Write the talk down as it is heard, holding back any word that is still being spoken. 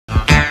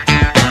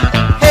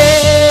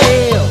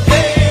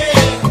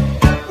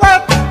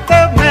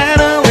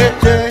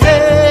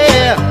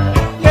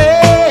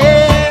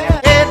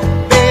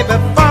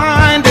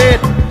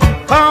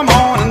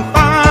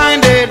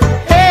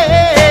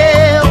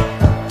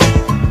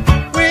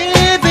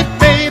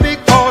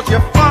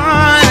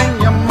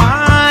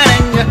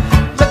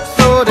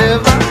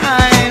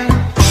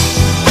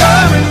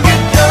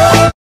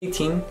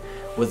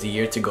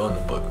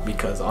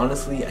because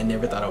honestly I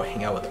never thought I would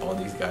hang out with all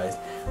these guys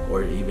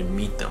or even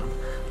meet them.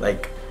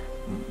 Like,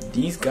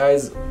 these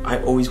guys,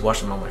 I always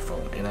watch them on my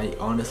phone, and I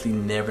honestly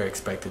never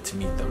expected to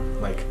meet them,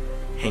 like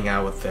hang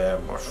out with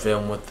them or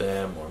film with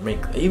them or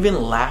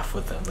even laugh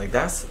with them. Like,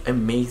 that's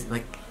amazing.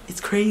 Like, it's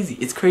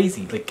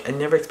crazy. Like, I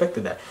never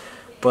expected that.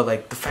 But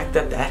like, the fact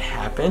that that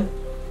happened,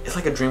 it's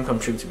like a dream come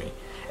true to me.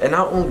 And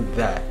not only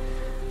that,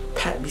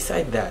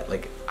 beside that,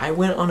 like, I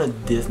went on a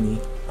Disney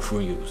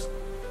cruise.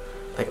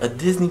 Like, a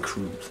Disney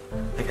cruise.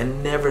 Like, I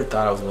never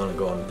thought I was going to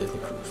go on a Disney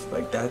cruise.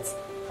 Like, that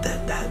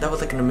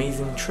was like an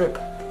amazing trip.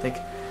 Like,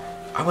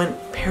 I went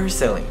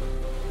parasailing.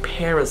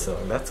 That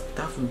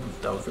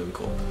was really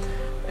cool.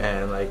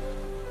 And like,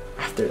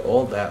 after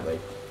all that,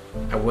 like,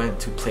 I went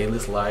to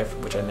Playlist Live,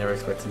 which I never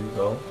expected to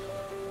go.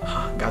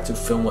 Got to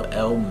film with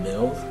Elle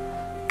Mills.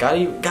 Got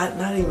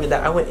not even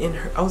that. I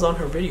was on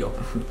her video.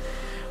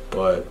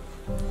 But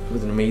it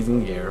was an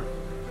amazing year.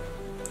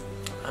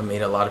 I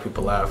made a lot of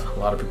people laugh, a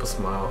lot of people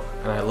smile,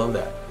 and I love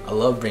that. I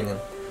love bringing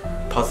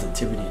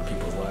positivity in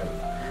people's lives.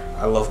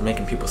 I love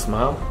making people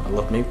smile. I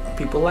love making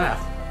people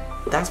laugh.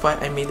 That's why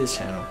I made this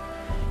channel.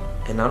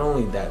 And not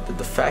only that, but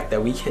the fact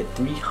that we hit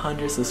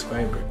 300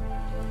 subscribers,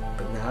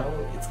 but now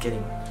it's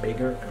getting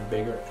bigger and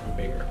bigger and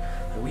bigger.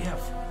 And we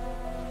have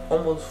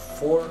almost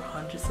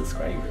 400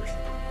 subscribers.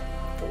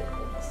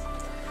 Almost.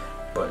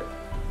 But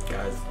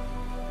guys,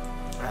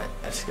 I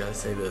just gotta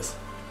say this,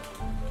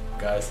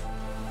 guys.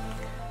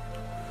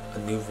 A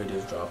new video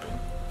is dropping,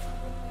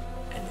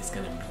 and it's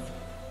gonna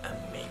be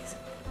amazing.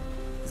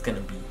 It's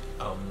gonna be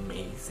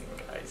amazing,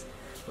 guys.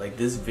 Like,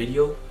 this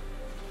video,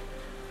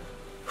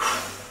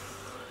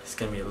 it's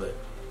gonna be lit.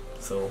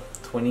 So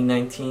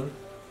 2019,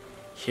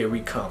 here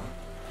we come,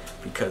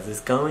 because it's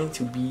going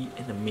to be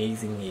an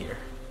amazing year.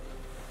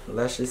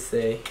 Let's just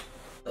say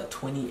that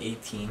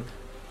 2018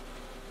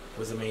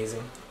 was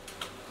amazing.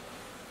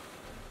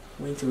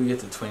 Wait till we get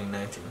to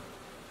 2019.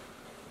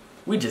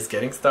 We're just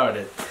getting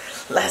started.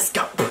 Let's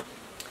go.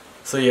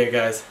 So yeah,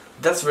 guys,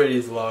 that's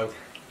Freddy's vlog.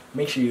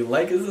 Make sure you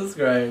like and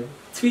subscribe.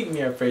 Tweet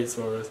me at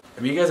Suarez.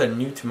 If you guys are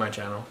new to my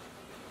channel,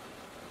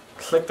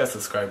 click that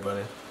subscribe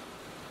button.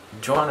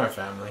 Join our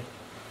family,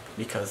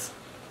 because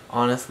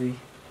honestly,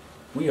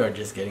 we are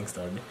just getting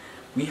started.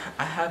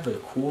 I have a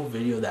cool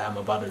video that I'm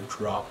about to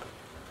drop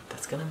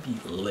that's gonna be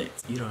lit.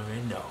 You don't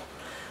even know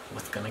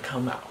what's gonna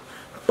come out.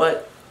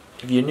 But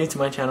if you're new to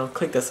my channel,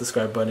 click that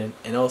subscribe button,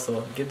 and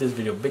also give this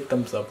video a big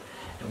thumbs up.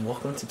 And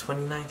welcome to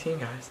 2019,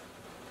 guys.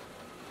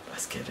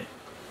 Let's get it.